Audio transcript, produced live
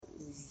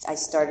I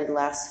started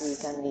last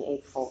week on the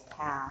Eightfold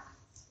Path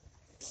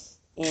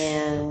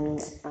and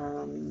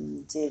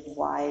did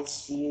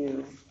Wise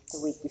View the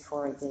week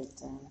before. I did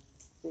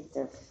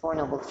the Four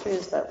Noble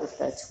Truths, but with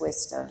the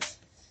twist of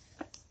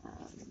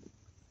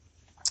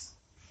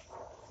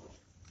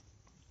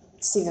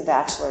Stephen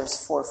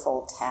Batchelor's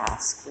Fourfold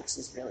Task, which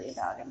is really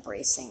about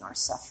embracing our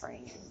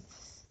suffering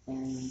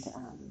and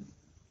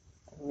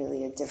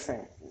really a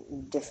different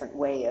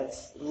way of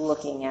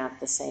looking at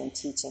the same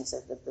teachings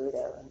of the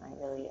Buddha. And I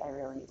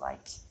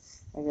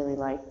really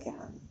like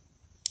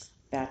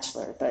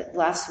Batchelor. But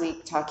last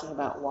week, talking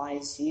about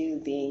Wise View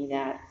being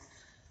that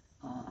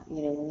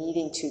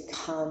needing to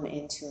come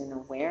into an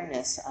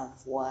awareness of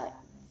what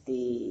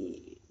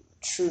the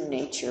true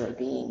nature of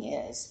being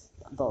is,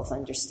 both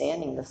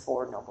understanding the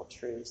Four Noble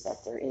Truths,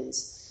 that there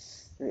is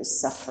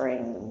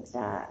suffering,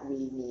 that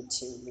we need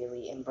to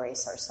really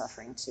embrace our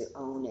suffering, to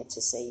own it,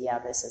 to say, yeah,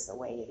 this is the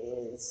way it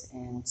is,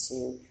 and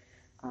to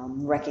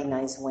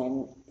recognize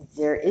when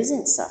there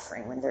isn't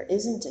suffering, when there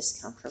isn't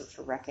discomfort,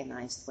 to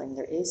recognize when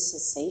there is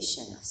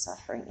cessation of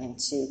suffering, and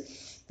to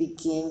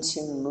begin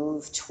to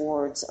move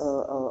towards a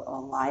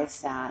life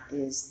that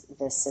is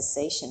the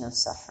cessation of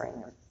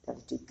suffering,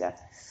 of dukkha.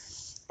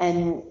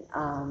 And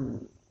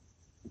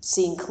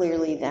seeing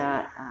clearly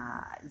that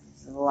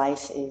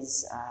life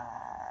is,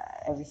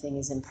 everything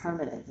is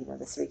impermanent,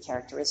 the three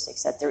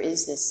characteristics, that there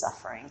is this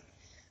suffering,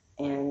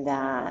 and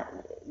that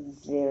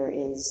there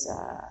is,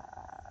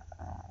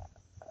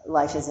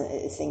 life is,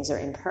 things are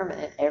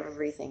impermanent,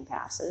 everything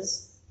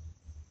passes,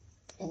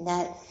 and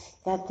that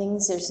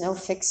things, there's no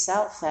fixed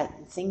self, that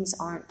things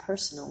aren't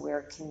personal,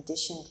 we're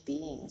conditioned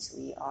beings,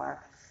 we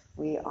are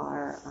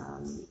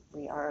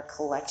a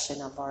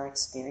collection of our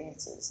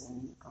experiences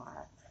and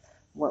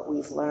what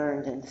we've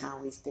learned and how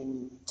we've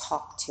been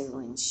talked to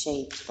and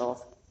shaped,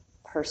 both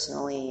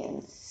personally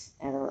and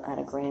at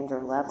a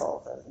grander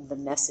level, the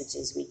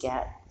messages we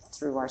get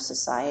through our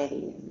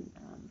society.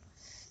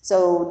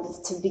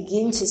 So to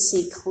begin to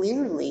see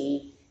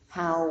clearly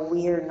how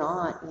we are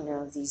not,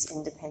 these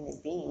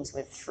independent beings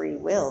with free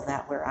will,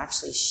 that we're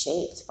actually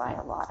shaped by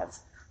a lot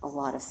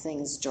of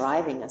things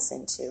driving us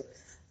into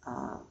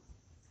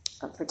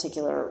a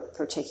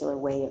particular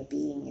way of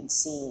being and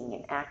seeing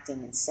and acting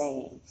and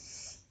saying.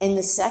 And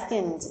the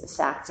second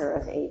factor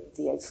of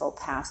the Eightfold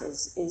Path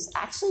is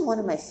actually one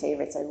of my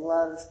favorites. I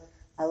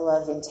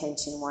love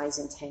intention, wise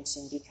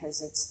intention,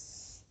 because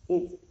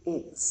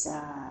it's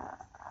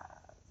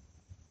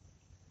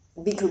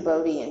Bhikkhu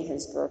Bodhi in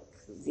his book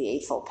The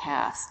Eightfold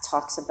Path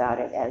talks about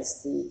it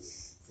as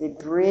the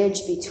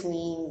bridge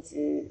between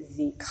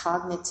the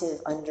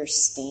cognitive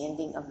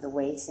understanding of the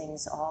way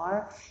things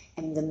are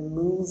and the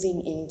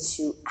moving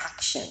into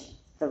action,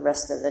 the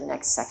rest of the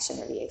next section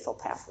of the Eightfold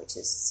Path, which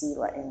is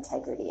sila,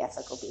 integrity,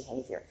 ethical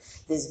behavior.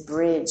 This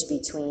bridge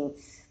between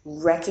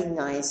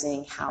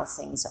recognizing how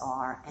things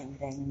are and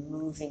then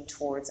moving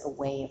towards a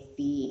way of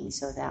being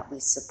so that we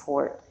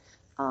support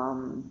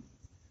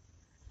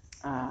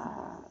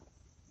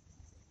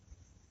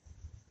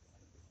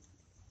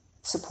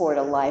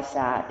a life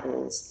that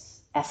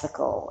is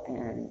ethical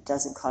and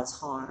doesn't cause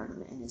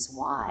harm and is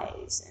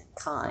wise and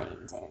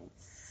kind and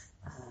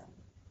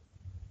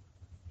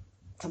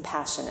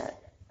compassionate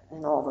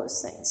and all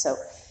those things. So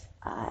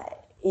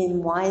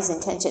in wise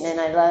intention, and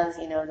I love,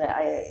 that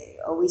I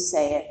always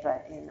say it,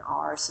 but in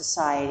our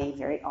society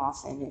very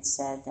often it's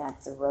said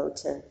that the road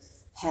to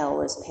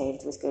hell is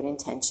paved with good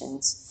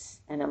intentions,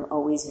 and I'm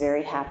always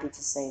very happy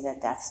to say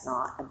that that's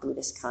not a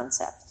Buddhist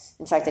concept.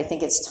 In fact, I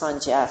think it's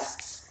Tanjef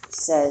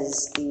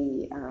says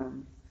the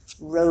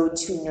road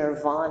to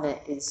nirvana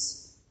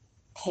is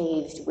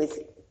paved with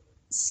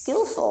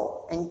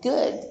skillful and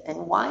good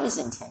and wise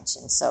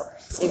intentions. So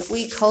if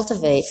we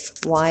cultivate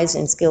wise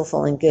and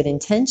skillful and good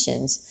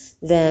intentions,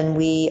 then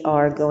we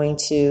are going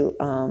to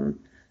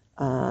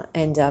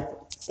end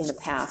up in a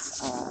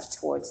path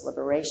towards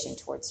liberation,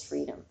 towards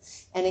freedom.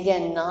 And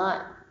again,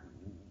 not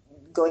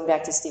going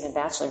back to Stephen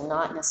Batchelor,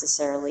 not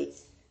necessarily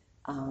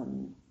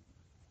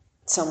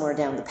somewhere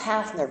down the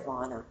path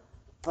nirvana,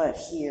 but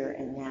here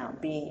and now,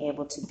 being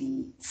able to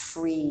be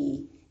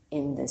free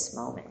in this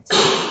moment,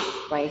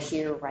 right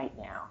here, right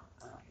now.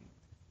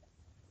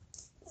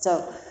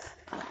 So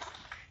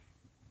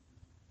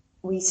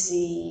we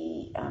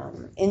see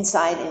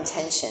inside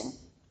intention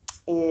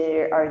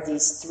are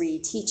these three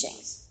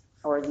teachings,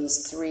 or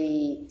these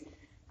three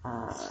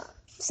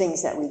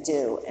things that we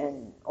do,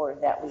 or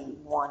that we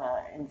want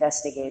to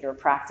investigate or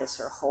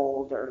practice or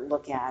hold or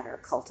look at or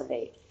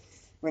cultivate.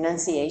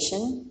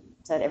 Renunciation,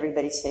 is that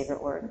everybody's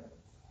favorite word?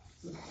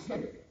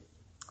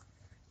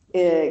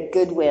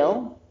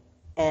 Goodwill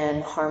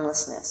and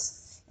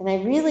harmlessness. And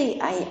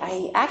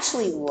I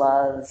actually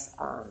love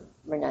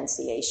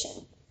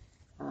renunciation.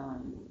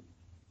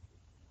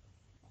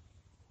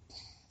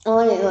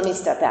 Let me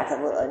step back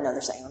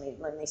another second.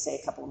 Let me say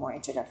a couple more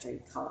introductory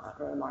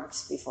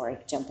remarks before I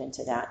jump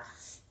into that.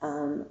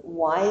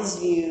 Wise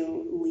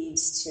view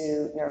leads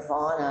to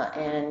nirvana,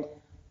 and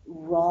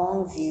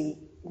wrong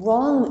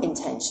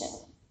intention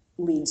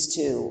leads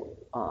to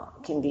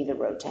can be the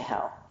road to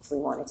hell. if we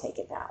want to take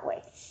it that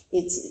way.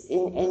 It's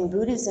in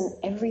Buddhism,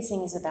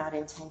 everything is about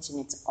intention.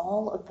 It's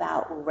all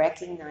about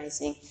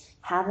recognizing,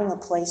 having a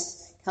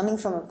place, coming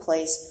from a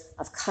place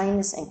of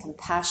kindness and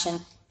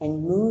compassion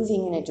and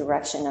moving in a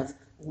direction of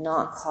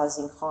not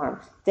causing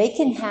harm. They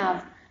can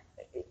have,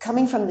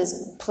 coming from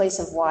this place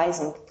of wise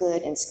and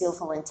good and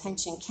skillful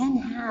intention can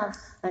have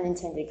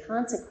unintended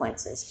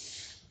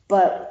consequences,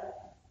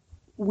 but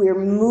we're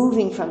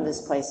moving from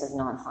this place of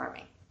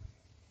non-harming.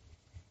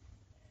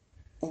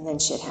 And then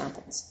shit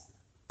happens.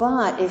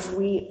 But if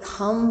we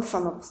come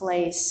from a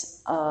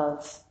place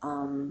of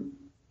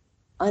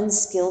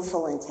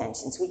unskillful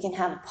intentions, we can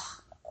have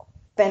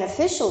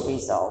beneficial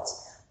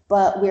results,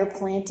 but we're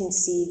planting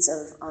seeds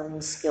of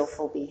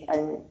unskillful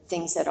and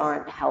things that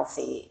aren't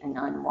healthy and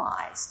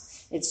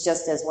unwise. It's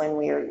just as when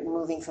we're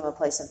moving from a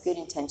place of good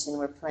intention,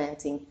 we're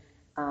planting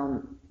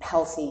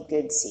healthy,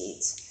 good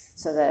seeds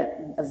so that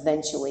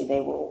eventually they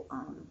will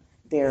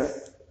bear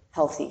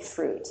healthy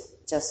fruit,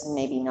 just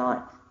maybe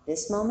not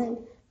this moment,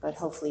 but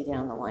hopefully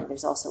down the line.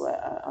 There's also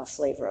a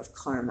flavor of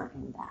karma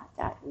in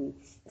that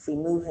if we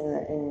move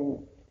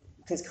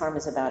because karma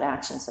is about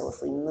action, so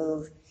if we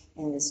move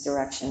in this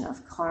direction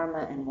of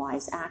karma and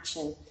wise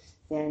action,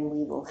 then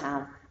we will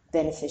have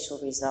beneficial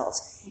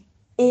results.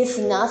 If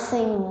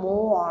nothing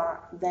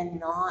more than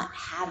not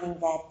having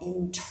that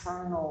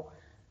internal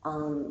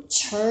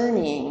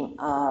churning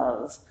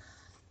of,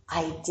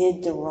 I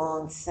did the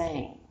wrong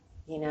thing,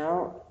 you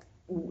know?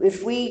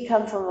 If we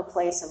come from a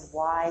place of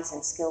wise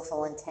and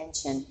skillful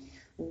intention,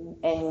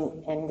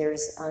 and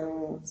there's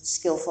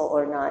unskillful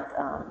or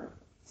not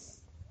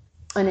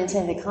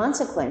unintended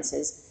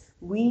consequences,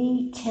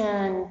 we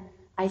can,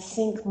 I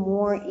think,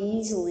 more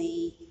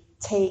easily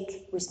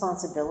take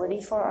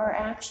responsibility for our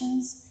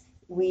actions.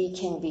 We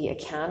can be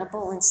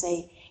accountable and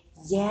say,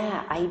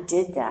 yeah, I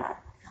did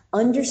that.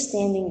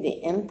 Understanding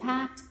the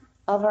impact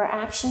of our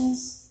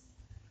actions,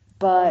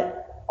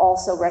 but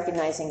also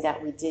recognizing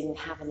that we didn't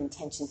have an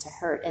intention to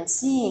hurt, and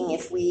seeing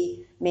if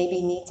we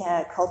maybe need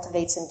to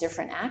cultivate some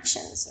different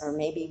actions, or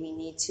maybe we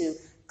need to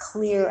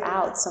clear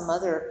out some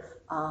other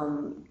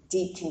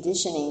deep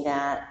conditioning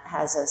that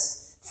has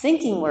us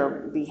thinking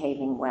we're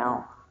behaving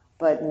well,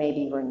 but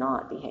maybe we're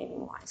not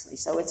behaving wisely.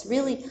 So it's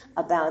really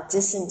about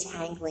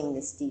disentangling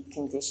this deep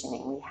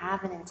conditioning. We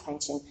have an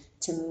intention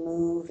to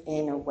move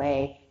in a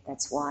way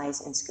that's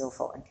wise and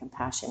skillful and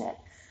compassionate.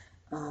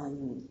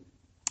 And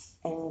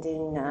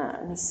in,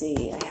 let me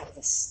see, I have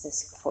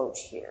this quote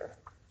here.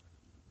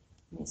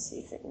 Let me see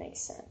if it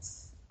makes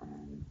sense.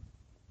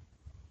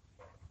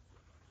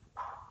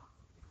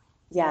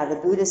 The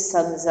Buddha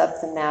sums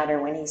up the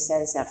matter when he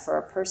says that for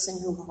a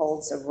person who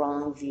holds a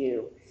wrong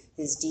view,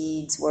 his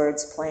deeds,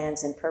 words,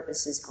 plans, and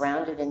purposes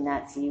grounded in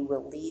that view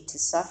will lead to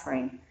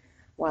suffering,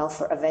 while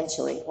for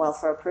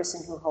a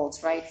person who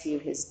holds right view,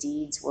 his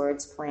deeds,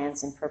 words,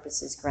 plans, and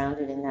purposes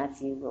grounded in that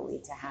view will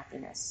lead to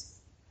happiness.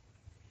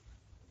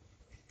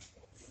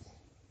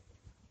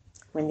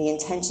 When the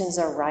intentions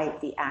are right,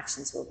 the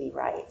actions will be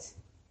right.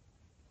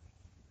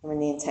 When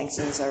the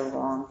intentions are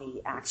wrong,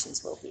 the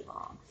actions will be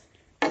wrong.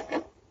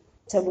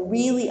 So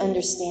really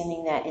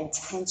understanding that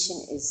intention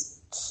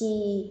is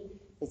key,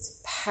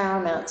 it's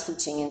paramount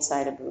teaching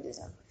inside of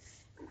Buddhism.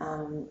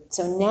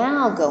 So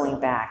now going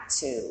back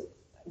to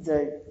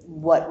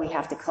what we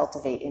have to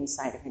cultivate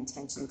inside of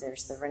intention,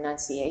 there's the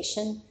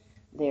renunciation,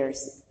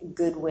 there's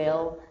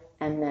goodwill,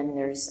 and then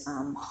there's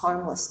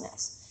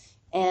harmlessness.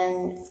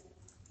 And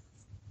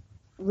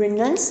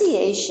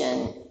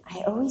renunciation,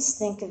 I always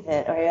think of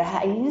it, or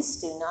I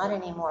used to, not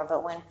anymore,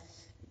 but when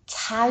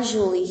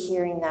casually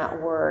hearing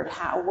that word,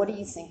 what do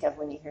you think of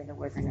when you hear the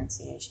word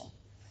renunciation?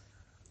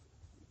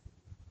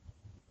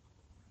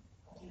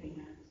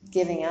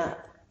 Giving up.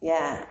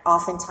 Yeah.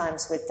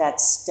 Oftentimes with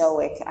that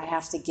stoic, I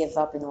have to give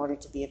up in order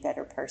to be a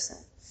better person.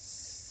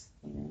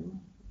 You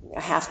know?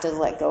 I have to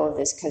let go of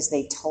this because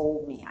they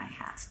told me I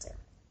have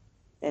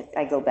to.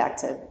 I go back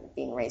to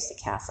being raised a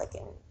Catholic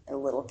and a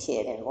little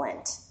kid in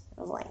Lent.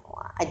 I was like,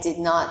 wow. I did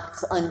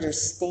not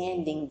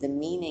understanding the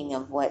meaning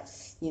of what,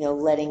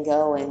 letting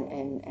go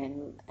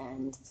and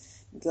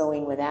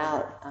going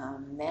without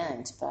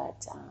meant,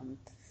 but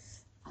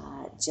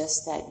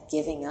just that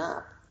giving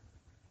up.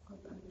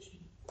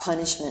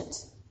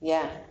 Punishment.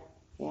 Yeah.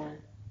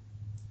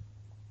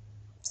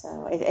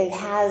 So it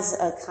has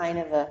a kind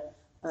of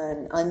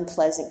an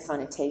unpleasant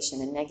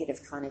connotation, a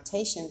negative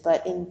connotation,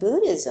 but in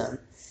Buddhism,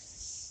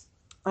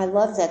 I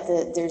love that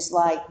there's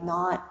like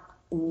not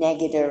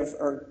negative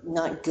or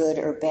not good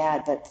or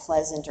bad, but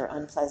pleasant or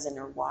unpleasant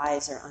or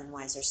wise or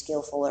unwise or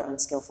skillful or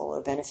unskillful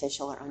or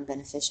beneficial or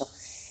unbeneficial.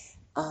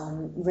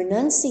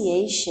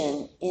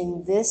 Renunciation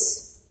in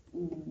this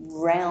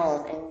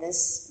realm, in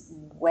this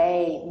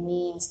way,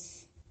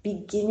 means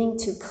beginning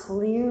to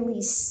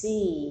clearly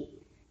see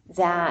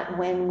that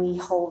when we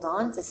hold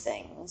on to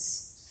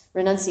things,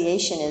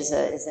 renunciation is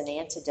an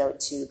antidote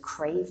to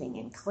craving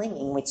and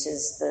clinging, which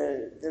is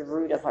the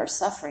root of our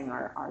suffering,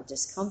 our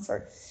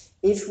discomfort.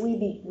 If we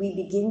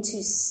begin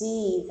to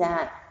see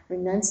that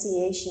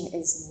renunciation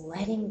is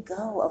letting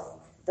go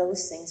of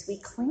those things we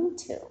cling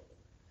to.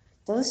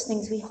 those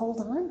things we hold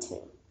on to.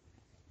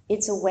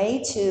 It's a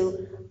way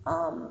to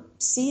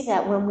see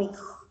that when we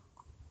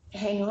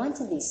hang on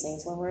to these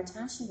things, when we're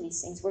attached to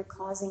these things, we're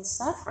causing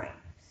suffering.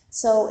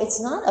 So it's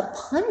not a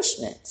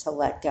punishment to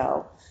let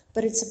go,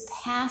 but it's a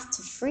path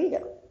to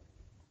freedom.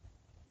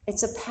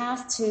 It's a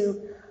path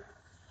to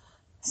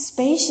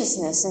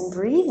spaciousness and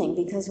breathing,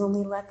 because when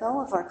we let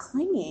go of our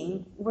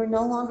clinging, we're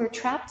no longer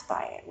trapped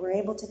by it. We're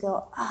able to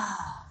go,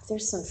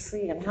 there's some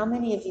freedom. How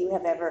many of you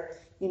have ever,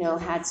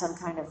 had some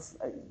kind of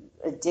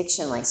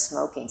addiction like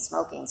smoking?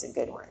 Smoking's a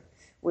good one,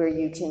 where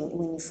you can,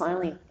 when you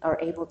finally are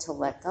able to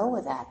let go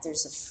of that,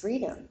 there's a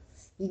freedom.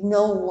 You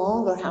no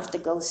longer have to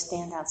go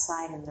stand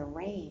outside in the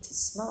rain to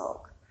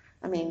smoke.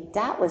 I mean,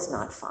 that was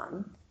not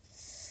fun.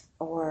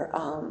 Or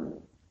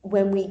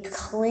when we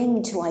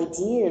cling to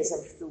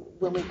ideas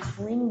when we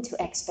cling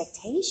to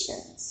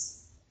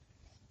expectations,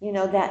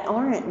 that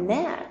aren't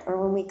met, or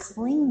when we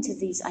cling to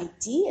these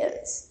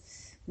ideas,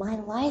 my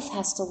life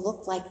has to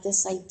look like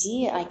this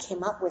idea I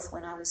came up with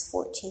when I was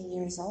 14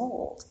 years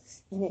old,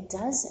 and it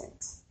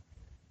doesn't.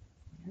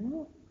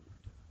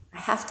 I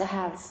have to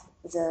have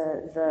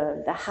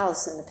the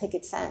house and the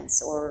picket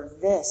fence, or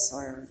this,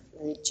 or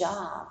the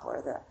job,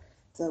 or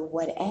the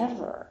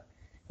whatever,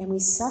 and we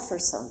suffer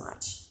so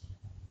much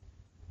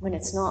when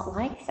it's not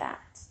like that.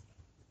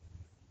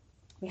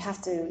 We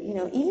have to,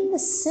 even the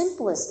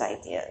simplest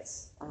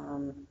ideas,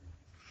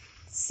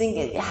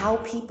 think how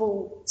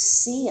people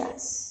see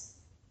us.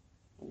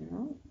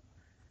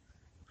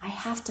 I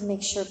have to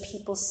make sure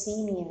people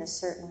see me in a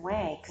certain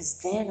way, because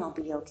then I'll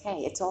be okay.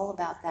 It's all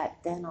about that,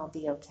 then I'll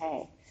be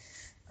okay.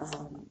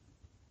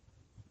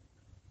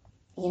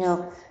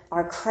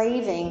 Our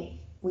craving,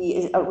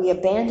 we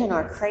abandon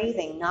our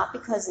craving not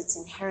because it's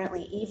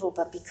inherently evil,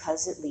 but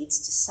because it leads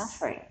to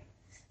suffering.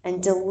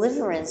 And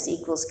deliverance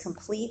equals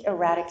complete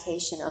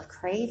eradication of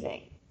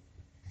craving.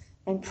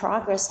 And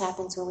progress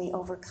happens when we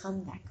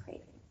overcome that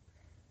craving.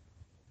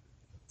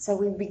 So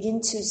we begin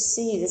to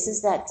see, this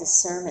is that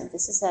discernment,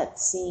 this is that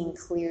seeing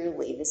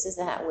clearly, this is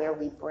that where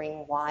we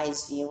bring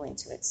wise view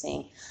into it,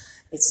 saying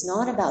it's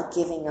not about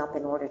giving up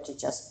in order to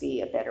just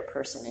be a better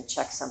person and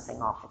check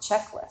something off a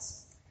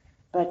checklist,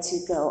 but to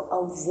go,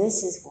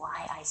 this is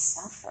why I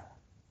suffer.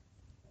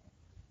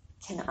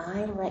 Can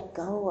I let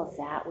go of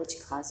that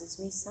which causes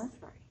me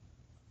suffering?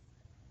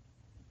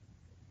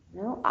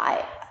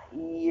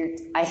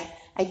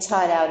 I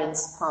taught out in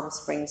Palm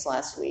Springs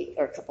last week,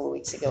 or a couple of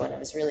weeks ago, and I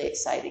was really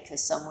excited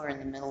because somewhere in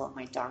the middle of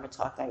my Dharma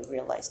talk, I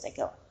realized,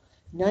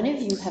 none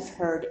of you have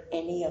heard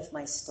any of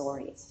my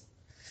stories.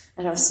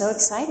 And I was so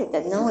excited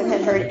that no one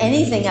had heard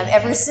anything I've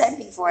ever said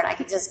before, and I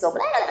could just go,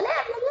 blah, blah, blah,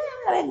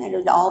 blah, and it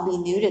would all be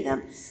new to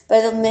them.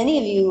 But many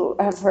of you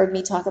have heard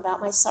me talk about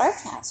my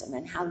sarcasm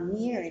and how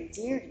near and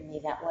dear to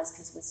me that was,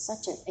 because it was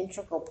such an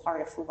integral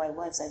part of who I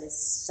was. I was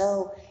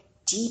so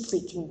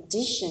deeply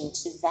conditioned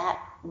to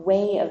that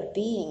way of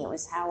being. It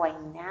was how I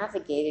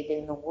navigated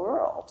in the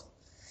world.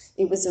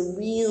 It was a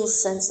real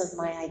sense of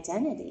my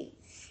identity.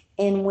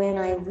 And when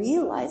I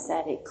realized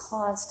that it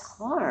caused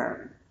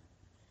harm,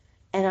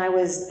 and I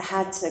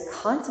had to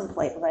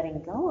contemplate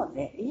letting go of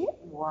it, it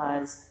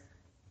was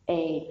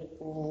a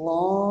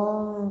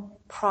long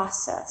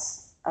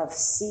process of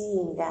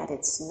seeing that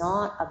it's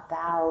not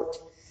about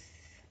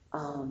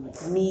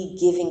me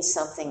giving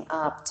something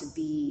up to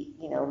be,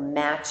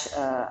 match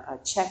a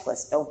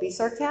checklist. Don't be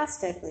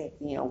sarcastic,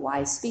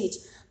 wise speech,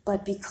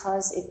 but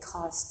because it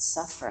caused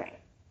suffering.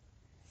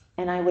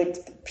 And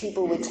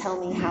people would tell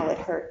me how it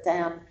hurt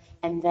them,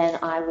 and then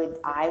I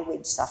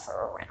would suffer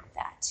around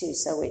that too.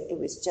 So it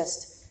was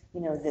just,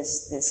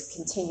 this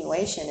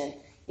continuation. And,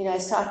 I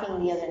was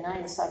talking the other night,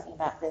 I was talking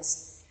about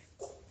this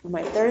in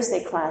my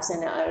Thursday class,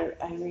 and I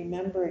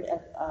remembered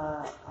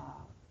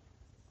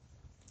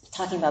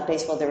talking about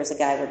baseball. There was a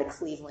guy with a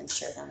Cleveland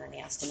shirt on, and I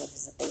asked him if he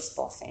was a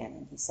baseball fan,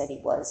 and he said he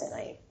was, and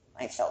I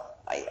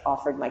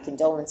offered my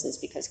condolences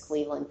because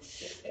Cleveland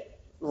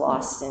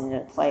lost in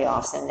the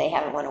playoffs, and they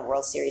haven't won a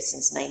World Series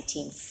since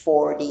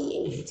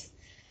 1948.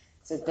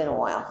 So it's been a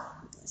while.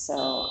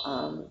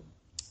 So,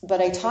 but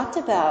I talked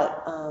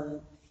about,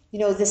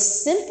 the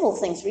simple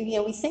things.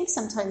 We think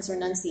sometimes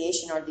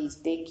renunciation are these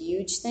big,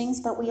 huge things,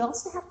 but we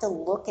also have to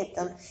look at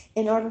them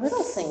in our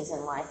little things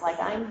in life. Like,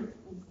 I'm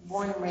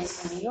born and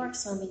raised in New York,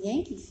 so I'm a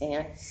Yankee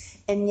fan,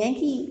 and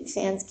Yankee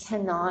fans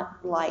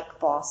cannot like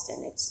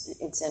Boston.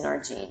 It's in our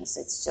genes.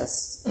 It's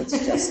just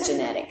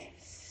genetic.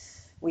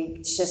 We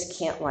just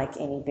can't like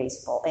any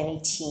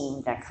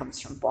team that comes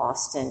from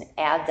Boston.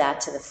 Add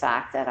that to the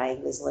fact that I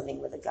was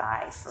living with a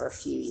guy for a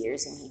few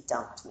years and he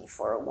dumped me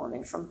for a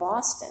woman from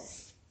Boston.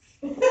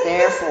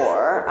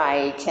 Therefore,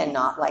 I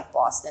cannot like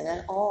Boston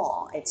at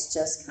all. It's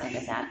just kind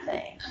of that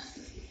thing.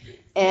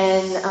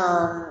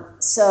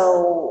 And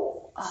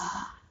so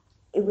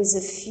it was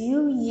a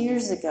few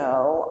years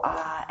ago,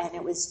 and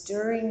it was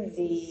during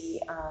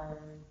the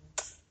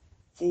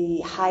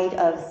height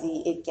of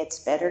the It Gets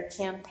Better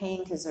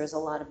campaign, because there's a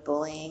lot of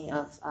bullying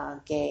of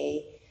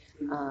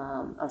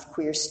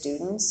queer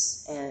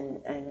students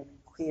and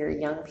queer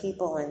young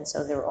people, and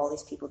so there were all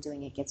these people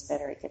doing It Gets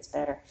Better, It Gets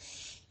Better.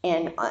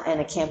 and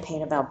a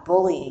campaign about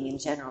bullying in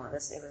general. It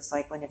was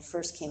like when it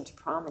first came to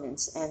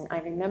prominence. And I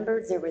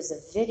remember there was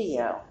a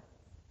video,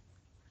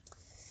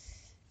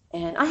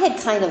 and I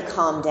had kind of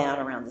calmed down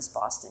around this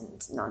Boston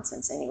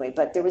nonsense anyway,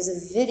 but there was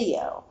a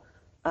video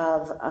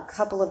of a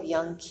couple of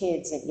young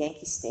kids at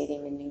Yankee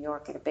Stadium in New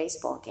York at a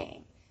baseball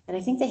game. And I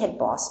think they had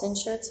Boston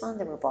shirts on.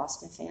 They were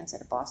Boston fans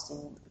at a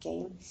Boston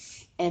game.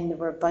 And there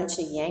were a bunch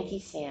of Yankee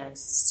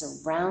fans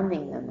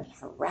surrounding them and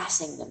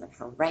harassing them and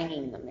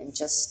haranguing them and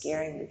just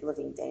scaring the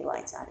living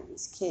daylights out of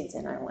these kids.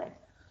 And I went,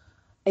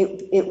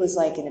 it was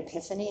like an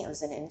epiphany. It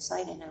was an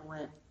insight. And I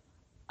went,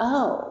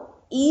 oh,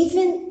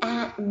 even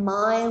at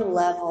my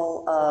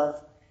level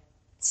of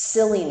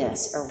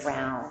silliness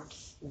around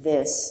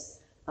this,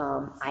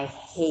 I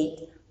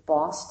hate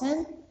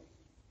Boston,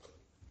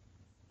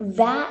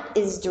 that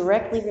is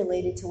directly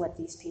related to what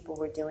these people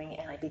were doing,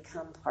 and I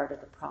become part of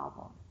the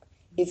problem.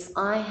 If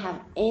I have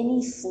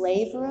any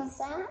flavor of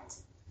that,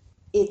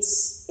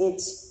 it's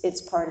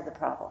part of the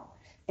problem.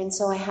 And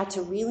so I had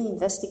to really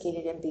investigate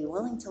it and be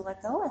willing to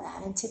let go of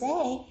that. And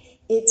today,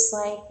 it's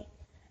like,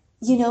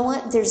 you know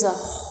what? There's a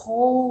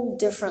whole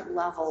different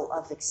level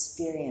of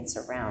experience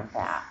around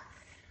that.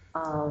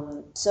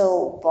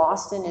 So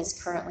Boston is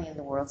currently in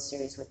the World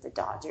Series with the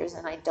Dodgers,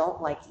 and I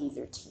don't like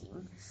either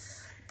team.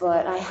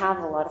 But I have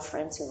a lot of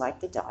friends who like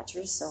the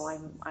Dodgers, so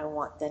I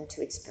want them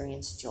to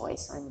experience joy,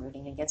 so I'm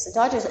rooting against the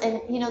Dodgers.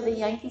 And, you know, the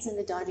Yankees and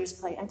the Dodgers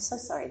play. I'm so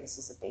sorry this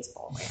is a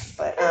baseball rant,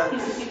 but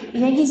the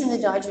Yankees and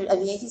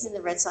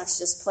the Red Sox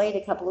just played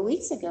a couple of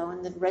weeks ago,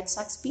 and the Red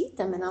Sox beat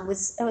them. And I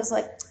was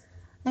like,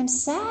 I'm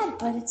sad,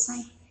 but it's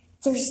like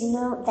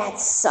that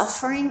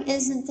suffering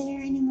isn't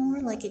there anymore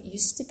like it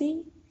used to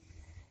be.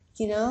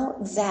 You know,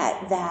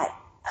 that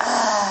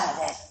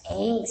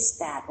angst,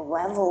 that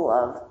level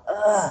of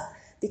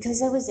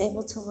because I was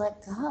able to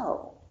let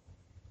go.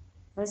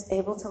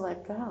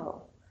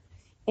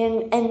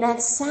 And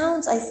that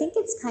sounds, I think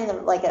it's kind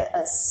of like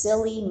a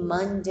silly,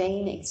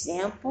 mundane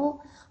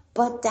example,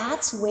 but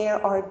that's where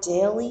our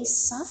daily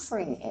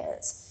suffering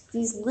is.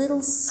 There's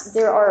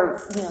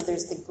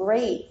the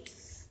great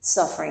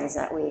sufferings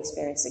that we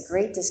experience, the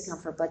great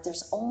discomfort, but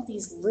there's all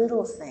these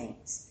little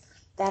things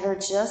that are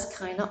just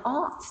kind of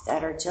off,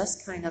 that are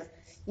just kind of,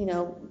 you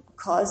know,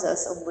 cause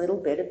us a little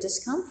bit of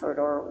discomfort,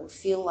 or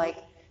feel like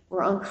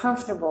we're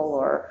uncomfortable,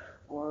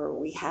 or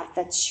we have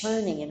that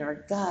churning in our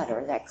gut,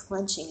 or that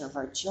clenching of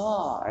our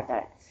jaw, or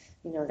that,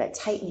 you know, that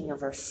tightening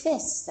of our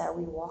fists that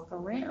we walk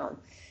around.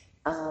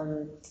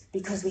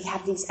 Because we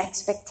have these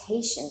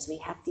expectations, we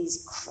have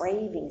these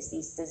cravings,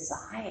 these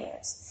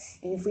desires.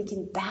 And if we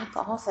can back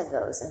off of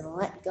those and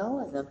let go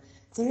of them,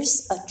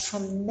 there's a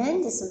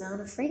tremendous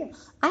amount of freedom.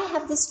 I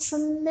have this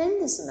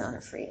tremendous amount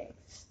of freedom.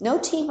 No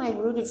team I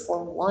rooted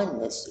for won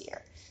this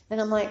year.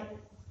 And I'm like,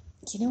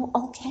 you know,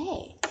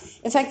 okay.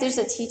 In fact, there's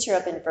a teacher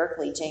up in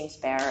Berkeley, James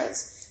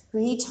Barrows, who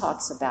he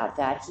talks about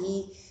that.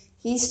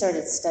 He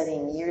started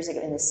studying years ago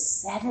in the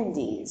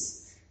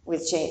 70s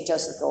with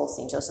Joseph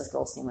Goldstein. Joseph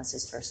Goldstein was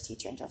his first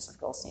teacher, and Joseph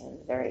Goldstein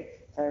is a very,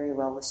 very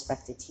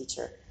well-respected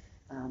teacher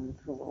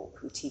who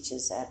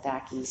teaches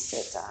back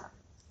east at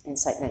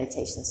Insight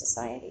Meditation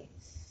Society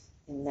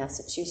in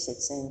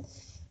Massachusetts.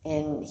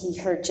 And he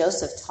heard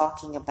Joseph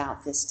talking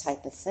about this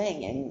type of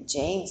thing, and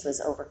James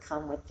was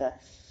overcome with the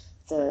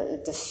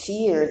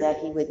fear that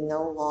he would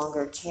no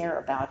longer care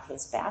about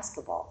his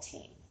basketball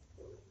team.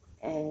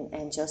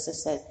 And Joseph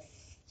said,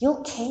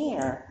 you'll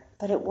care,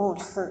 but it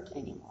won't hurt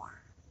anymore.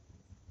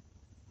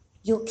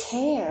 You'll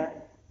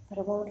care, but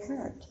it won't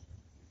hurt.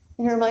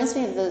 And it reminds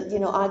me of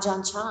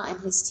Ajahn Chah and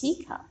his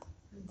teacup.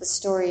 The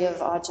story of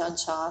Ajahn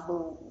Chah,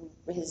 who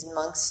his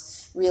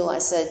monks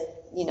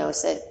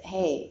said,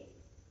 hey,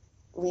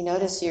 we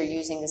notice you're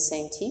using the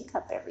same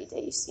teacup every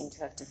day. You seem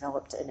to have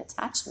developed an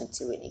attachment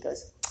to it. And he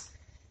goes,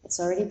 it's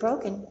already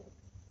broken.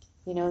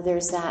 You know,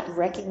 there's that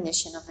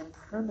recognition of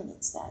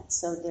impermanence then.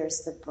 So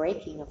there's the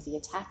breaking of the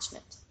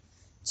attachment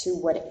to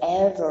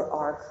whatever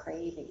our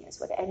craving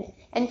is.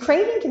 And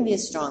craving can be a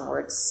strong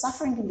word.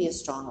 Suffering can be a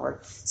strong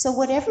word. So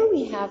whatever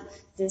we have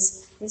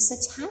this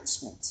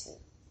attachment to,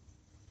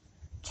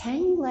 can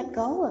you let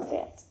go of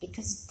it?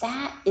 Because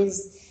that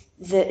is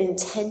the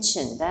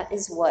intention. That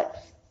is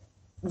what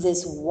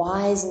this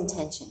wise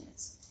intention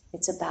is.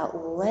 It's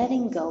about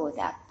letting go of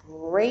that,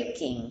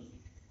 breaking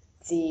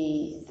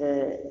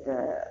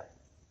the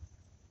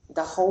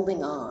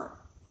holding on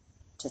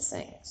to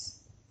things.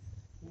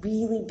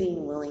 Really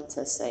being willing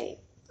to say,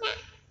 nah,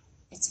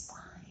 it's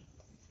fine.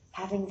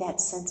 Having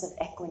that sense of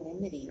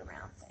equanimity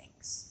around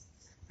things.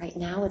 Right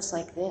now it's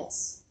like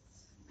this.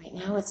 Right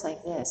now it's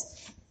like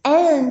this.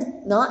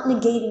 And not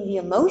negating the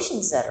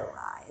emotions that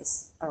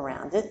arise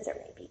around it. There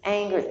may be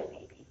anger, there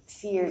may be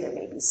fear, there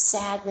may be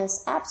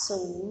sadness.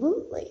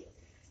 Absolutely.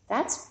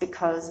 That's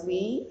because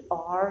we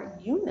are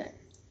human.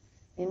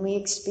 And we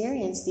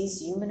experience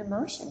these human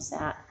emotions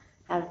that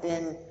have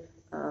been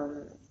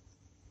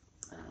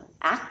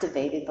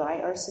activated by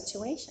our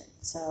situation.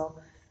 So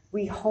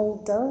we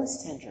hold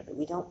those tenderly.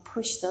 We don't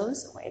push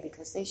those away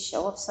because they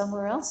show up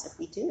somewhere else if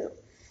we do.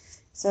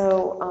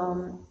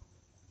 So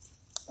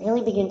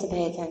really begin to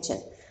pay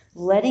attention.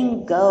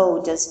 Letting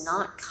go does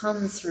not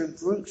come through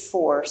brute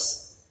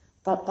force,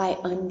 but by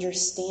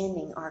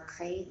understanding our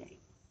craving,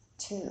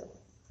 too.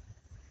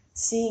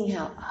 Seeing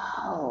how,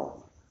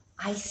 oh,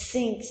 I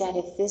think that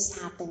if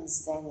this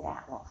happens, then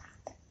that will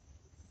happen.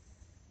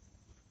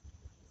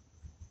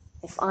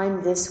 If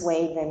I'm this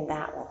way, then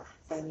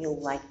then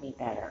you'll like me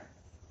better.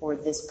 Or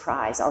this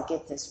prize, I'll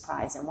get this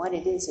prize. And what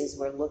it is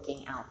we're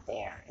looking out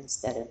there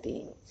instead of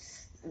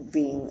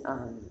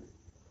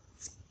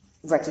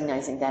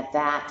recognizing that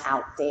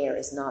out there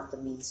is not the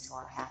means to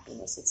our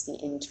happiness. It's the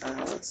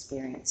internal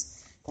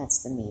experience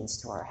that's the means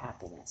to our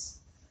happiness.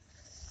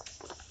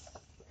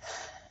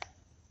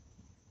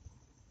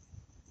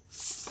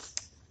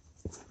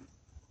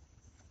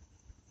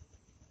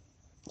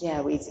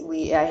 Yeah,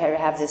 I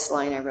have this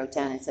line I wrote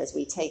down. It says,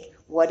 we take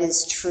what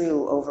is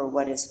true over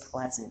what is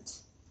pleasant.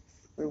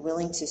 We're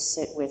willing to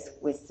sit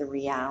with the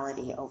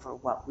reality over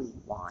what we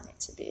want it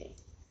to be.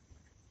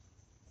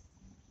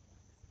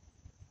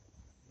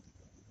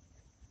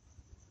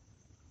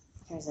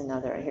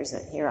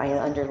 Here I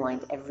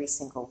underlined every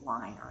single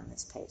line on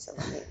this page, so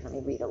let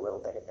me read a little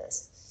bit of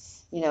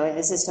this.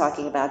 This is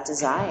talking about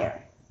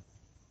desire.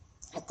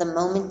 At the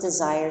moment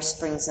desire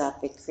springs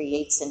up, it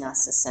creates in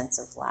us a sense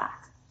of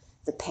lack,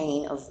 the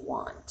pain of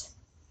want.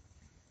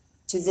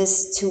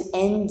 To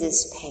end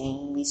this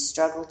pain, we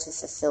struggle to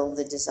fulfill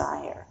the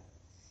desire.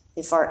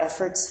 If our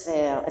effort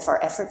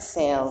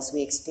fails,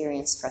 we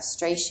experience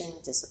frustration,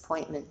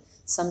 disappointment,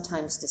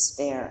 sometimes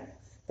despair.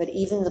 But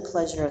even the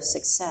pleasure of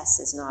success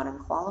is not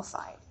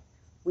unqualified.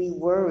 We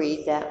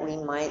worry that we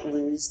might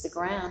lose the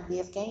ground we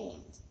have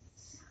gained.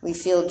 We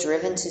feel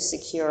driven to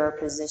secure our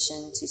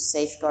position, to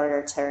safeguard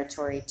our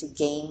territory, to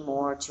gain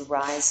more, to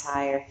rise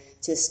higher,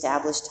 to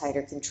establish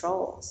tighter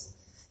controls.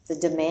 The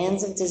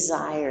demands of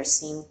desire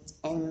seem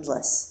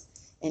endless,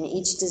 and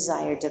each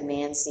desire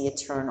demands the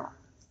eternal.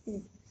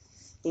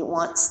 It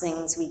wants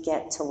things we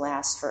get to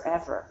last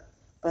forever,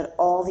 but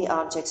all the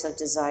objects of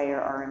desire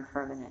are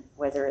impermanent,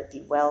 whether it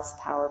be wealth,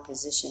 power,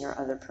 position, or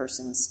other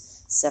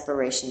persons.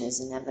 Separation is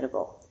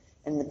inevitable,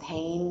 and the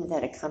pain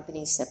that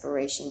accompanies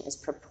separation is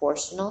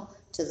proportional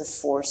to the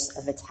force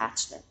of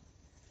attachment.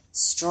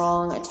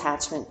 Strong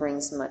attachment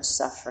brings much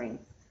suffering.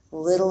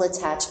 Little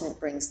attachment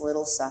brings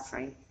little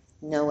suffering.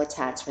 No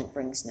attachment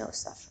brings no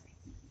suffering.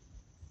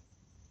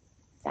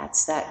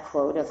 That's that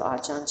quote of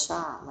Ajahn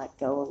Chah. Let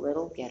go a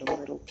little, get a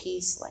little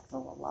peace. Let go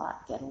a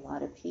lot, get a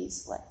lot of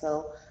peace. Let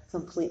go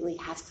completely,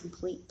 have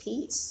complete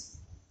peace.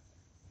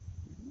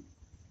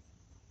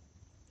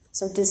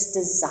 So this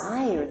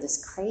desire,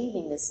 this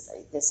craving,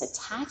 this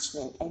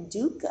attachment and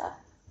dukkha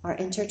are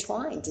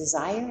intertwined.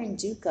 Desire and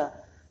dukkha,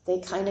 they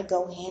kind of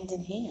go hand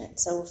in hand.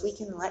 So if we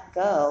can let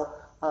go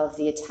of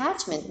the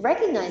attachment,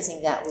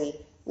 recognizing that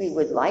we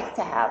would like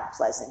to have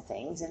pleasant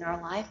things in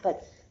our life,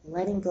 but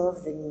letting go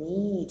of the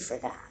need for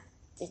that.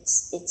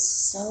 It's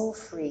so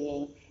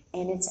freeing,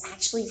 and it's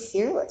actually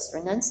fearless.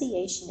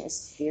 Renunciation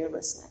is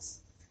fearlessness.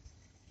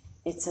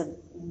 It's a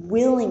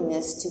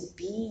willingness to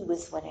be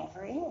with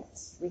whatever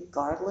is,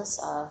 regardless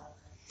of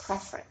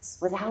preference,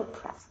 without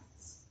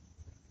preference.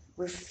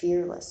 We're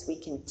fearless. We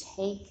can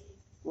take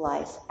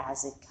life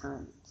as it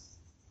comes.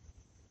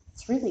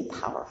 It's really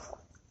powerful.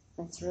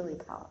 It's really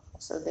powerful.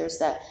 So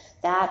there's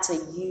that's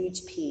a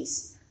huge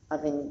piece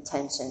of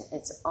intention.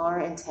 It's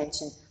our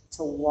intention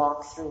to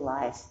walk through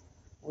life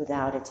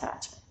without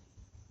attachment.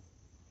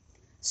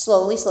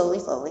 Slowly, slowly,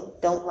 slowly.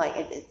 Don't like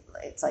it.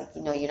 It's like,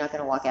 you're not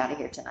going to walk out of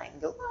here tonight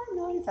and go, I'm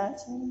not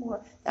attached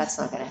anymore. That's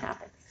not going to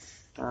happen.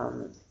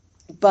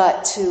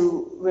 But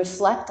to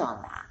reflect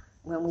on that.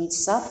 When we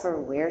suffer,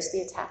 where's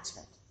the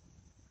attachment?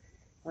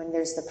 When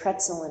there's the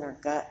pretzel in our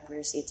gut,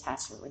 where's the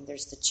attachment? When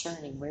there's the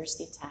churning, where's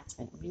the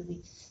attachment?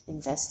 Really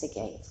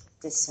investigate,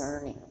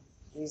 discerning,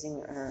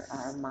 using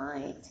our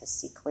mind to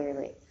see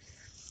clearly.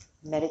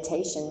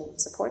 Meditation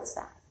supports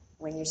that.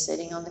 When you're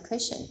sitting on the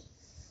cushion,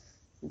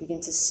 you begin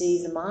to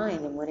see the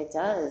mind and what it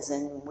does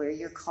and where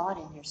you're caught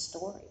in your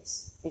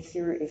stories. If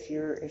you're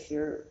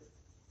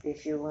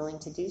willing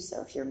to do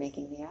so, if you're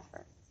making the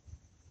effort.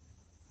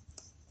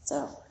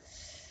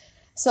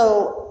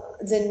 So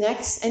the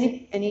next,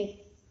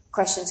 any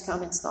questions,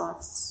 comments,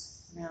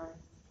 thoughts around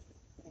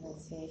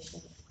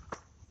renunciation?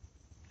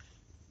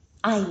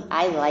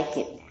 I like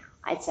it now.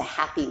 It's a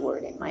happy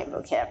word in my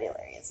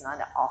vocabulary. It's not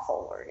an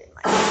awful word in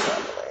my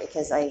vocabulary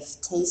because I've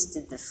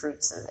tasted the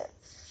fruits of it.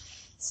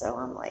 So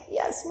I'm like,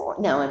 yes, more.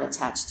 No, I'm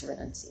attached to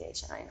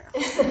renunciation, I know.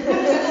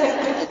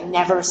 It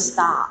never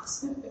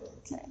stops.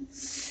 Okay.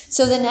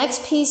 So the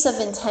next piece of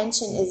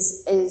intention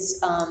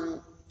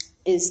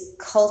is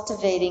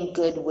cultivating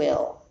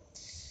goodwill,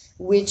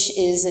 which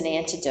is an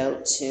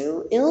antidote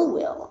to ill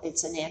will.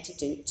 It's an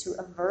antidote to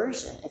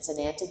aversion. It's an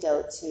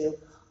antidote to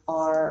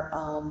our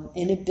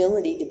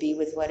inability to be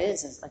with what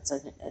is. It's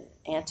an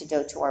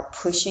antidote to our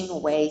pushing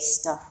away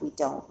stuff we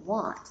don't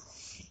want.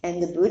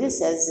 And the Buddha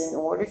says in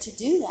order to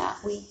do that,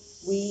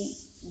 we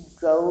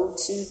go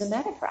to the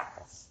metta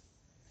practice.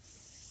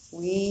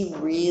 We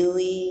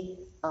really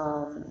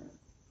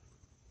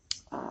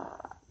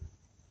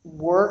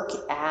work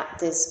at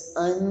this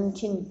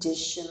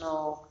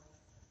unconditional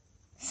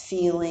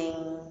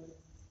feeling,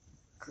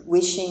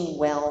 wishing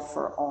well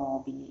for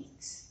all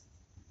beings.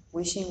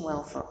 Wishing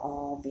well for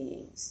all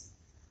beings,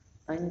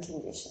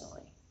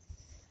 unconditionally.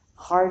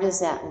 Hard as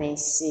that may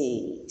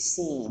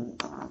seem,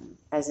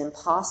 as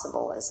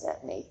impossible as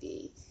that may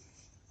be,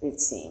 it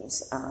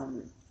seems,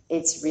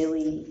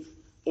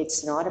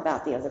 it's not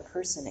about the other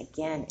person.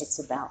 Again, it's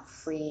about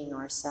freeing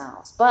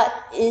ourselves. But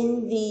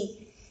in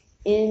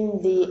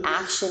the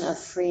action of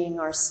freeing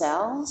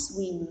ourselves,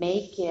 we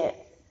make it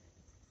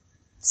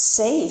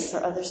safe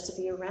for others to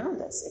be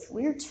around us. If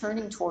we're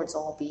turning towards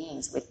all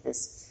beings with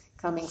this,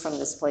 coming from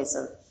this place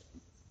of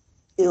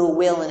ill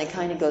will, and it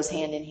kind of goes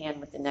hand in hand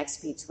with the next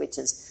speech, which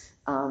is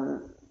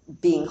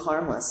being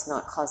harmless,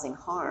 not causing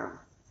harm,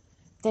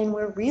 then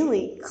we're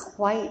really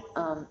quite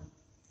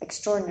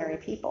extraordinary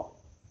people.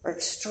 We're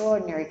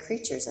extraordinary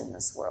creatures in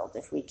this world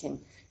if we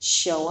can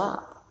show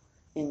up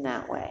in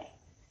that way.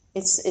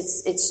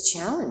 It's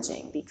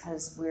challenging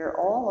because we're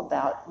all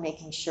about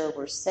making sure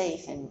we're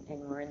safe and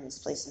we're in this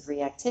place of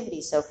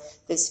reactivity. So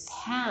this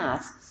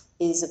path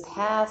is a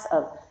path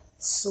of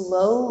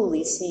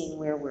slowly seeing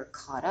where we're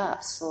caught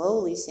up,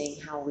 slowly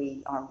seeing how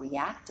we are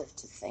reactive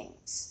to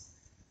things,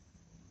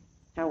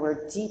 how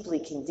we're deeply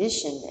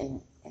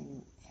conditioned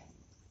and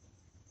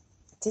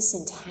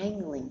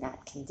disentangling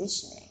that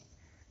conditioning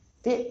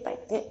bit by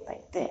bit by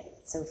bit.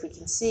 So if we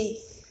can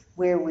see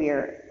where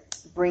we're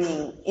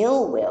bringing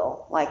ill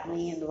will, like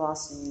me and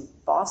the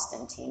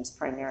Boston teams,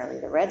 primarily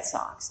the Red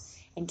Sox,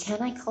 and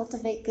can I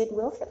cultivate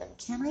goodwill for them?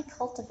 Can I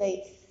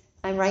cultivate,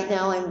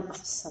 I'm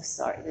so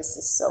sorry, this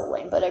is so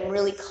lame, but I'm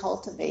really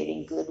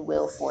cultivating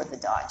goodwill for the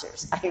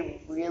Dodgers.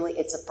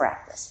 It's a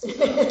practice.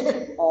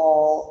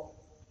 All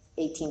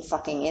 18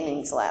 fucking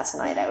innings last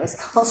night, I was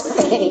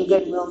cultivating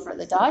goodwill for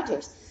the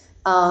Dodgers.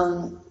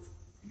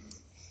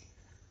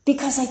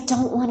 Because I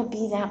don't want to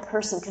be that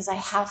person, because I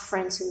have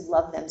friends who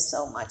love them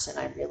so much, and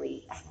I'm like,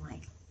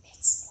 let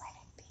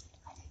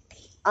it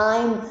be.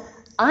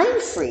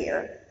 I'm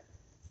freer,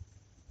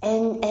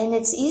 and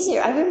it's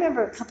easier. I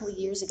remember a couple of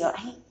years ago,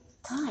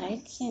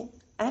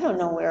 I don't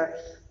know where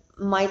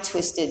my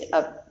twisted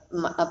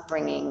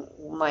upbringing,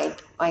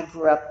 I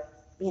grew up,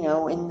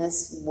 in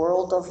this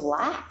world of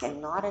lack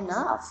and not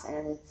enough,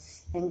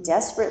 and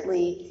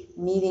desperately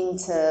needing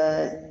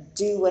to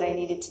do what I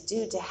needed to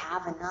do to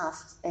have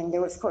enough. And there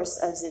was, of course,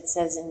 as it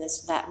says in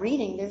that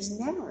reading, there's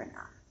never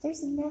enough.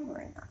 There's never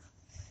enough.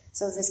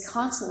 So this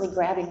constantly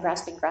grabbing,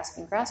 grasping,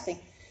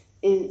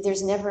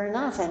 there's never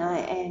enough.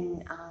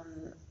 And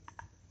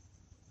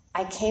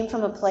I came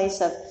from a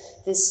place of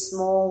this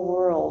small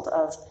world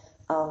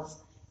of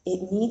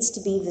it needs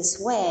to be this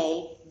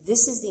way.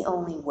 This is the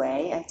only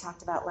way. I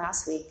talked about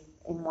last week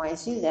in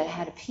YSU that I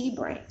had a pea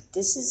brain.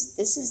 This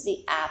is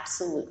the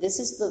absolute. This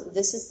is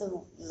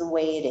the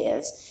way it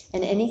is.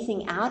 And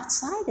anything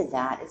outside of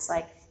that, it's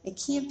like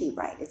it can't be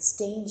right. It's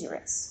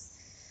dangerous.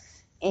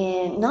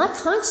 And not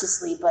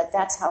consciously, but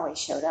that's how I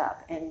showed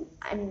up. And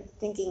I'm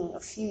thinking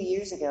a few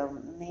years ago,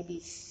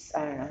 maybe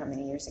I don't know how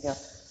many years ago,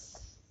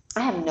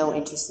 I have no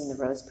interest in the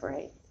Rose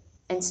Parade.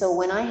 And so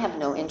when I have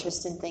no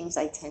interest in things,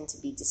 I tend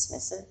to be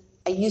dismissive.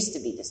 I used to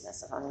be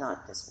dismissive. I'm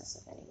not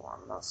dismissive anymore,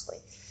 mostly.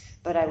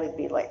 But I would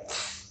be like,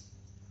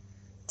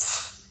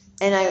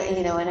 and I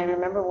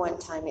remember one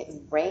time it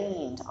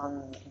rained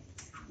on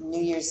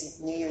New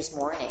Year's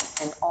morning,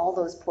 and all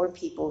those poor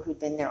people who'd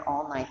been there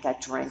all night got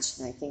drenched,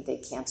 and I think they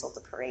canceled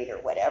the parade or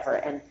whatever.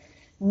 And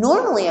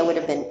normally I would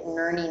have been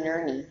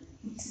nerny,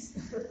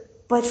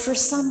 but for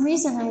some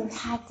reason I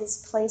had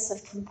this place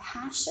of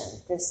compassion,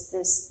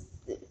 this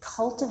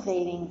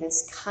cultivating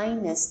this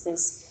kindness,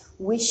 this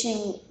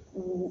wishing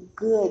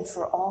good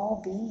for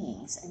all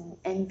beings,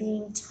 and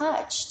being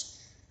touched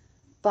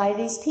by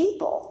these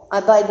people,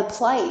 by the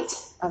plight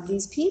of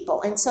these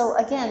people. And so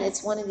again,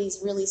 it's one of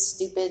these really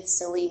stupid,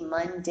 silly,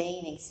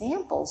 mundane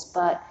examples,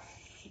 but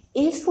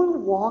if we're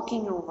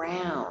walking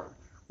around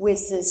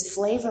with this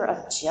flavor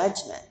of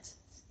judgment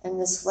and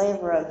this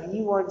flavor of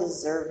you are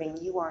deserving,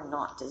 you are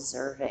not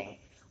deserving,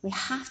 we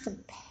have to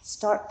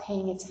start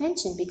paying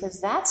attention,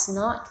 because that's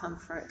not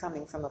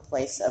coming from a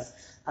place of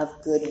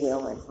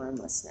goodwill and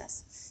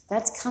harmlessness.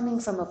 That's coming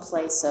from a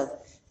place of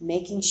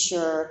making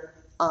sure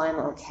I'm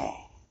okay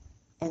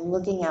and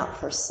looking out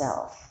for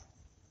self.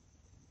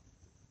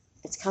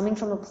 It's coming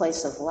from a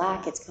place of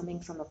lack. It's coming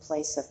from a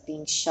place of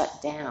being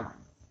shut down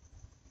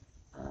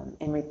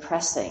and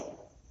repressing.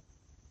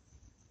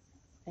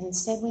 And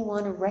instead we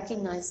want to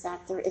recognize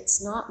that we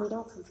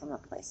don't come from a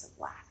place of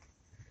lack.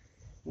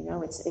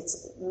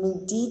 It's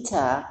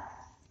mudita,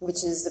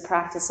 which is the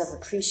practice of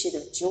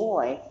appreciative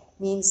joy,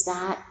 means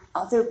that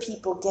other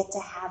people get to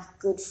have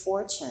good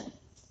fortune.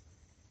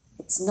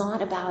 It's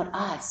not about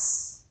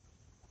us.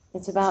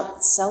 It's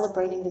about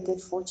celebrating the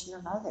good fortune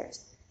of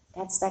others.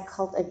 That's that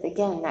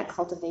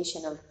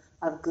cultivation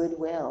of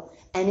goodwill.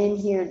 And in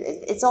here,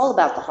 it's all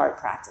about the heart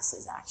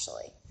practices,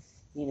 actually.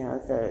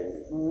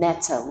 The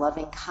metta,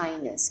 loving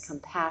kindness,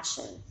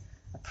 compassion,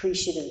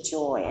 appreciative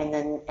joy, and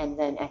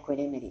then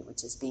equanimity,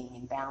 which is being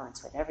in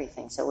balance with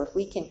everything. So if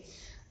we can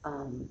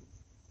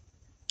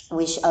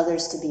wish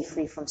others to be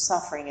free from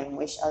suffering and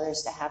wish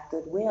others to have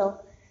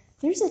goodwill,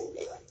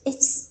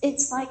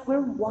 it's like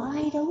we're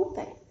wide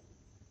open.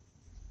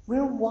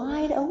 We're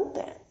wide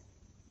open.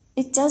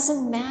 It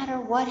doesn't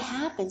matter what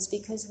happens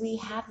because we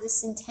have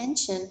this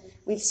intention,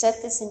 we've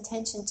set this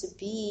intention to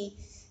be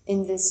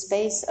in this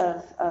space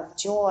of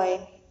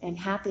joy and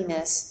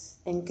happiness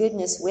and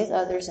goodness with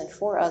others and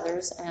for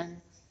others, and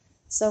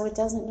so it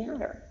doesn't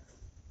matter.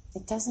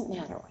 It doesn't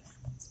matter what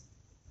happens.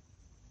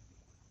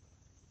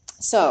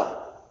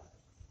 So,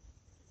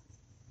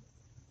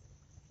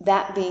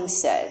 that being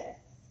said,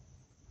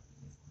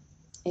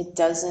 it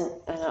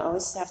doesn't, and I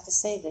always have to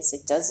say this,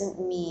 it doesn't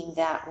mean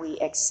that we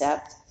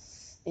accept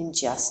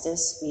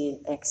injustice, we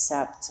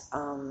accept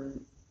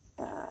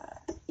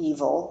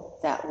evil,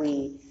 that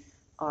we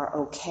are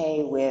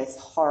okay with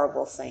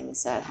horrible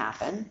things that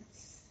happen,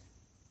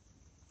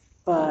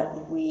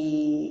 but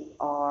we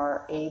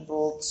are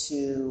able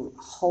to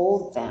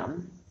hold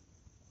them.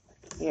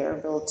 We are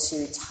able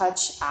to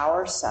touch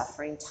our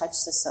suffering,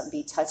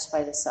 be touched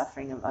by the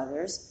suffering of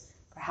others,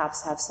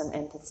 perhaps have some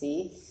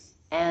empathy,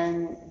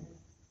 and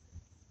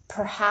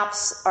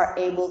perhaps are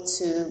able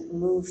to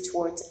move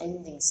towards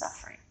ending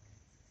suffering.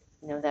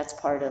 That's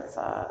part of,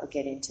 I'll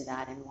get into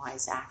that in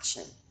wise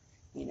action.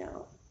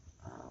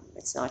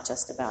 It's not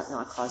just about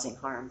not causing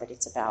harm, but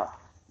it's about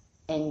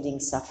ending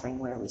suffering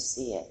where we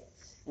see it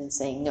and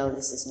saying, no,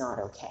 this is not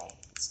okay.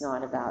 It's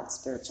not about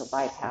spiritual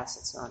bypass.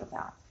 It's not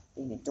about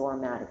being a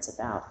doormat. It's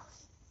about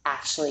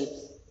actually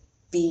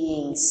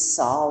being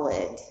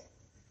solid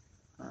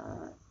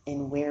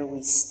in where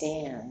we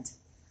stand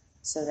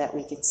so that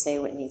we can say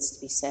what needs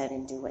to be said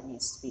and do what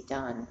needs to be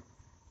done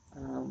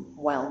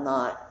while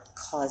not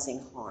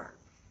causing harm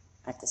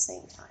at the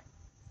same time.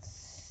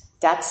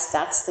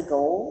 That's the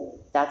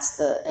goal, that's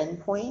the end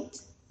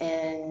point,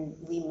 and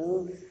we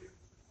move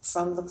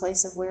from the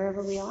place of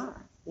wherever we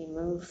are. We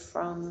move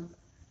from,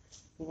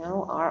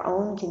 our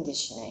own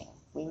conditioning.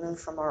 We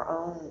move from our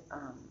own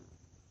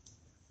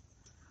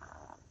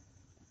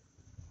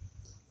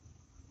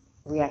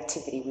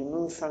reactivity. We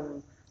move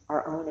from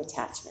our own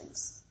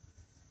attachments,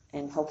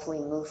 and hopefully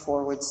move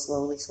forward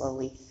slowly,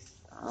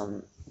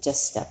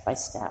 just step by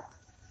step.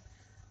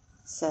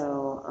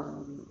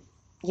 So,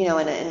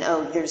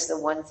 there's the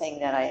one thing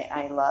that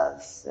I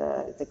love,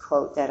 the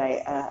quote that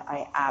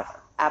I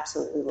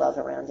absolutely love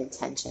around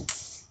intention.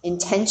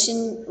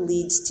 Intention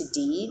leads to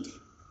deed.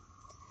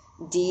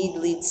 Deed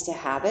leads to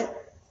habit.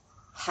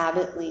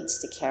 Habit leads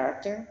to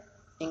character.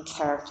 And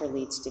character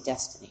leads to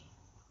destiny.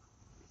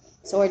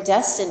 So our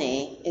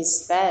destiny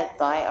is fed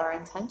by our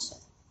intention.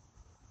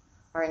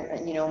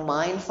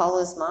 Mind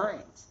follows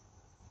mind.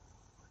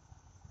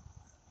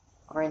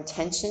 Our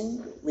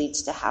intention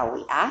leads to how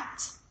we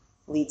act,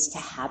 leads to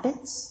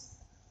habits,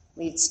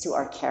 leads to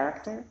our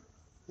character,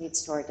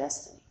 leads to our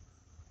destiny.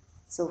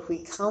 So if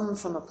we come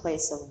from a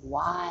place of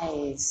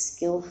wise,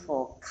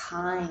 skillful,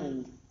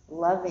 kind,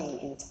 loving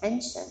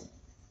intention,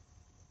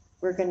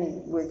 we're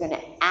going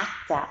to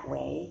act that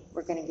way.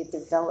 We're going to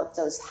develop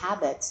those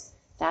habits.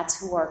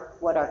 That's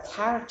what our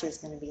character is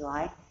going to be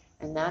like,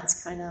 and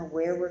that's kind of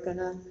where we're going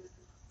to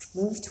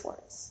move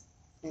towards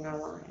in our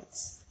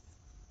lives.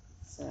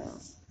 So,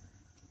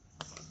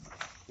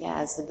 yeah,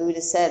 as the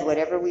Buddha said,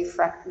 whatever we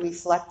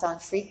reflect on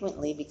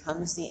frequently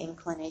becomes the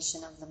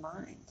inclination of the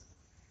mind.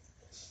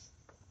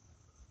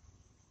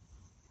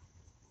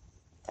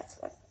 That's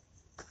what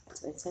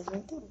it says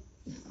right there.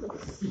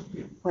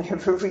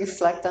 Whatever we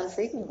reflect on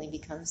frequently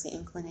becomes the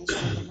inclination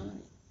of the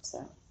mind.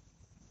 So,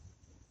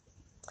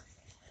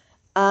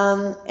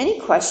 any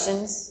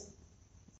questions?